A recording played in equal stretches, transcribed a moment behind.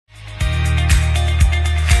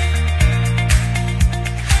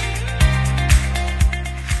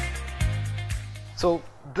So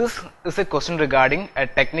this is a question regarding a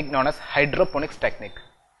technique known as hydroponics technique,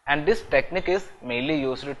 and this technique is mainly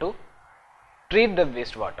used to treat the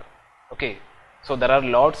wastewater. Okay, so there are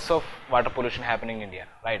lots of water pollution happening in India,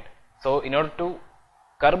 right? So in order to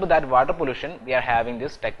curb that water pollution, we are having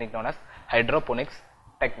this technique known as hydroponics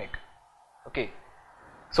technique. Okay,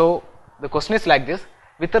 so the question is like this: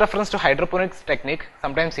 with reference to hydroponics technique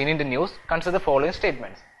sometimes seen in the news, consider the following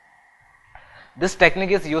statements. This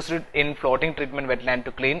technique is used in floating treatment wetland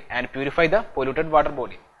to clean and purify the polluted water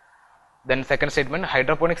body. Then second statement,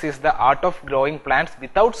 hydroponics is the art of growing plants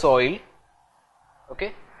without soil.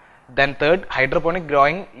 Okay. Then third, hydroponic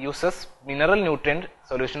growing uses mineral nutrient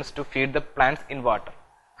solutions to feed the plants in water.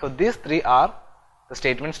 So these three are the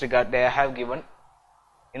statements they have given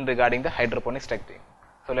in regarding the hydroponics technique.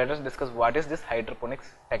 So let us discuss what is this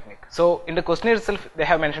hydroponics technique. So in the question itself, they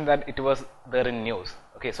have mentioned that it was there in news.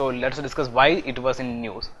 Okay, so let's discuss why it was in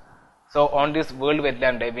news. So on this World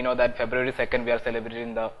Wetland Day, we know that February 2nd we are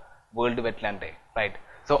celebrating the World Wetland Day, right?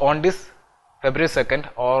 So on this February 2nd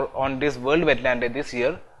or on this World Wetland Day this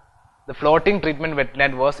year, the floating treatment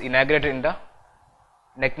wetland was inaugurated in the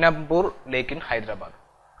Neknampur Lake in Hyderabad.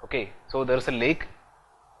 Okay, so there is a lake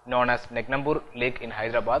known as Neknampur Lake in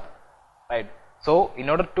Hyderabad, right? So in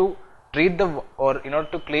order to treat in order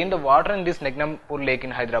to clean the water in this Neknampur Lake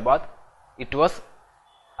in Hyderabad, it was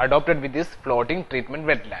adopted with this floating treatment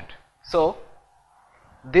wetland. So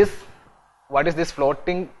what is this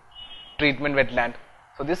floating treatment wetland?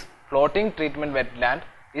 So this floating treatment wetland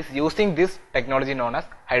is using this technology known as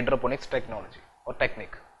hydroponics technology or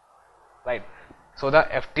technique, right? So the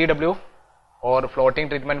FTW or floating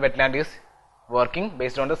treatment wetland is working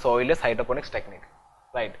based on the soilless hydroponics technique,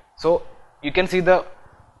 right? So you can see the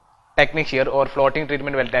technique here or floating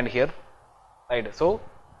treatment wetland here, right? So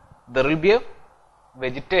there will be a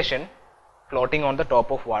vegetation floating on the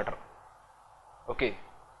top of water, okay,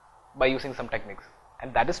 by using some techniques,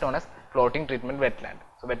 and that is known as floating treatment wetland.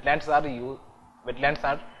 So wetlands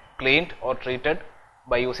are cleaned or treated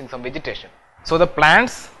by using some vegetation. So the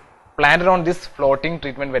plants planted on this floating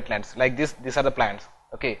treatment wetlands, like these are the plants.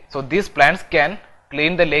 Okay, so these plants can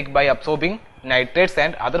clean the lake by absorbing nitrates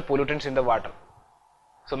and other pollutants in the water.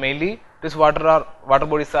 So mainly this water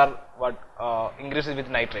bodies are increased with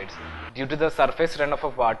nitrates. Due to the surface runoff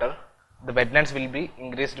of water, the wetlands will be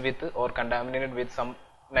increased with or contaminated with some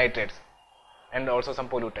nitrates and also some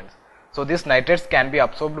pollutants. So these nitrates can be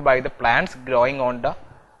absorbed by the plants growing on the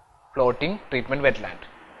floating treatment wetland.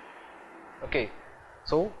 Okay,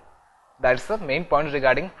 so that's the main point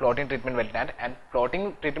regarding floating treatment wetland. And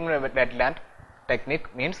floating treatment wetland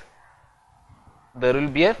technique means there will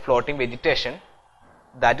be a floating vegetation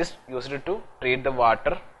that is used to treat the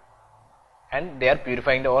water, and they are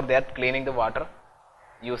purifying or they are cleaning the water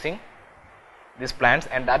using these plants,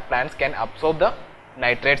 and that plants can absorb the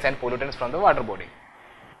nitrates and pollutants from the water body.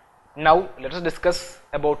 Now let us discuss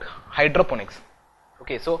about hydroponics.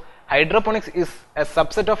 Okay, so hydroponics is a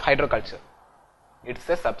subset of hydroculture. It's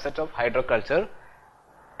a subset of hydroculture,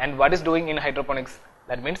 and what is doing in hydroponics?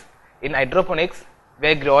 That means in hydroponics we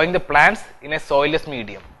are growing the plants in a soilless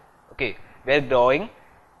medium. Okay, we are growing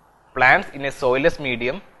plants in a soilless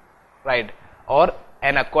medium, right, or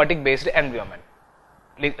an aquatic based environment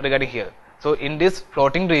regarding here. So in this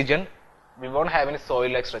floating region we won't have any soil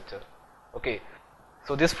like structure. Okay,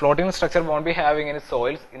 so this floating structure won't be having any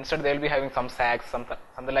soils. Instead they will be having some sacs,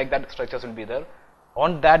 something like that structures will be there.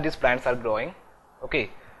 On that these plants are growing. Okay,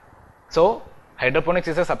 so hydroponics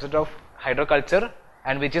is a subset of hydroculture,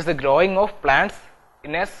 and which is the growing of plants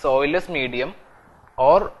in a soilless medium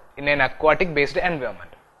or in an aquatic based environment,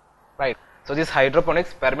 right? So this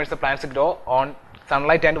hydroponics permits the plants to grow on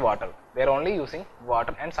sunlight and water. They are only using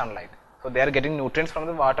water and sunlight. So they are getting nutrients from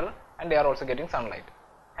the water, and they are also getting sunlight,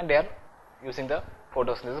 and they are using the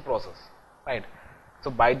photosynthesis process, right? So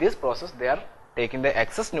by this process they are taking the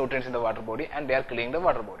excess nutrients in the water body and they are cleaning the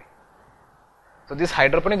water body. So this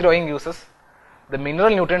hydroponic growing uses the mineral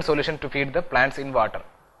nutrient solution to feed the plants in water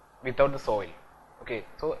without the soil. Okay,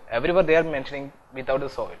 so everywhere they are mentioning without the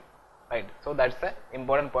soil, right? So that's the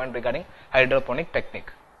important point regarding hydroponic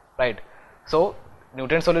technique, right? So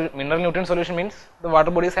mineral nutrient solution means the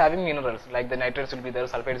water body is having minerals like the nitrates will be there,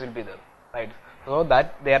 sulfates will be there, right? So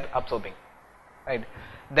that they are absorbing, right?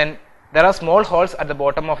 Then there are small holes at the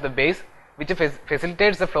bottom of the base which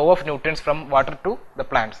facilitates the flow of nutrients from water to the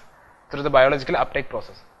plants through the biological uptake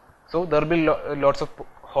process. So there will be lots of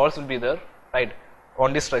holes will be there, right,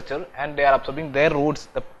 on this structure, and they are absorbing their roots.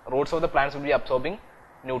 The roots of the plants will be absorbing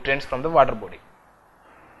nutrients from the water body.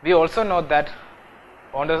 We also know that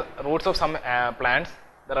on the roots of some plants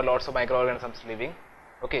there are lots of microorganisms living.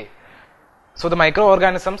 Okay, so the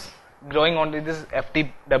microorganisms growing on this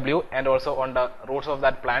FTW and also on the roots of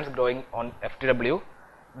that plants growing on FTW,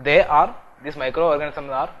 these microorganisms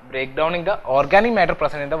are breakdowning the organic matter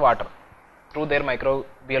present in the water through their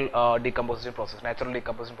microbial decomposition process, natural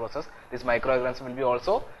decomposition process. These microorganisms will be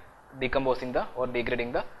also decomposing the or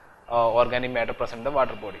degrading the organic matter present in the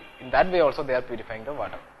water body. In that way also they are purifying the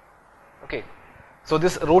water. Okay, so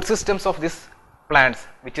this root systems of these plants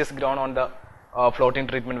which is grown on the floating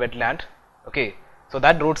treatment wetland. Okay, so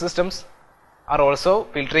that root systems are also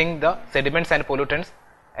filtering the sediments and pollutants,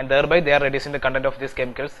 and thereby they are reducing the content of these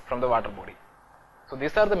chemicals from the water body. So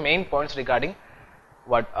these are the main points regarding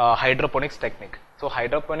what hydroponics technique. So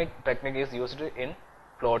hydroponic technique is used in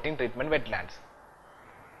floating treatment wetlands.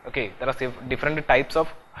 Okay, there are different types of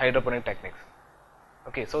hydroponic techniques.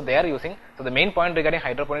 Okay, so they are using, so the main point regarding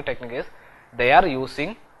hydroponic technique is they are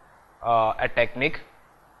using a technique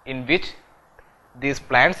in which these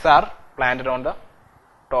plants are planted on the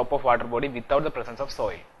top of water body without the presence of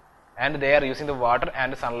soil, and they are using the water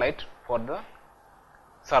and sunlight for the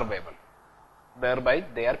survival, thereby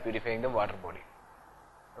they are purifying the water body.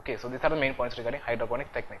 Okay, so these are the main points regarding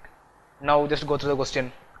hydroponic technique. Now just go through the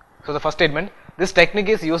question. So the first statement, this technique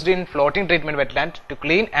is used in floating treatment wetland to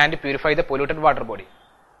clean and purify the polluted water body.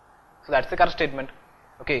 So that's the correct statement.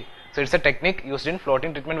 Okay, so it's a technique used in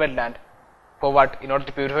floating treatment wetland for what? In order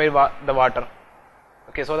to purify the water.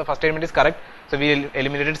 Okay, so the first statement is correct. So we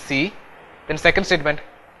eliminated C. Then second statement,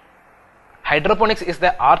 hydroponics is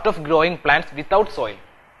the art of growing plants without soil.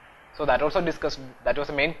 So that also discussed, that was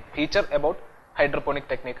the main feature about hydroponic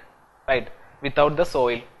technique, right? Without the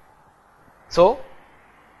soil. So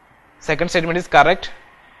second statement is correct.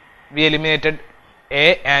 We eliminated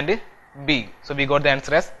A and B. So we got the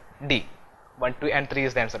answer as D. 1, 2 and 3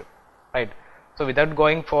 is the answer, right? So without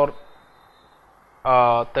going for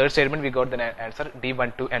third statement, we got the answer D,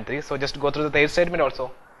 1, 2 and 3. So just go through the third statement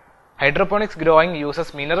also. Hydroponics growing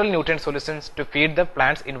uses mineral nutrient solutions to feed the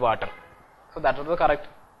plants in water. So that was the correct,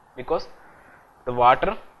 because the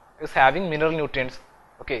water is having mineral nutrients.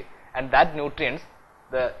 Okay, and that nutrients,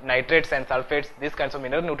 the nitrates and sulfates, these kinds of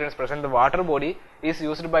mineral nutrients present in the water body is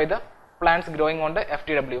used by the plants growing on the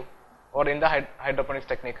FTW or in the hydroponics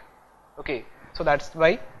technique. Okay, so that's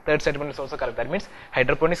why third statement is also correct. That means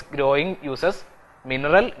hydroponics growing uses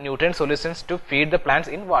mineral nutrient solutions to feed the plants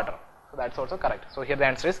in water. So that's also correct. So here the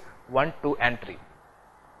answer is 1, 2 and 3.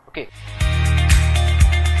 Okay.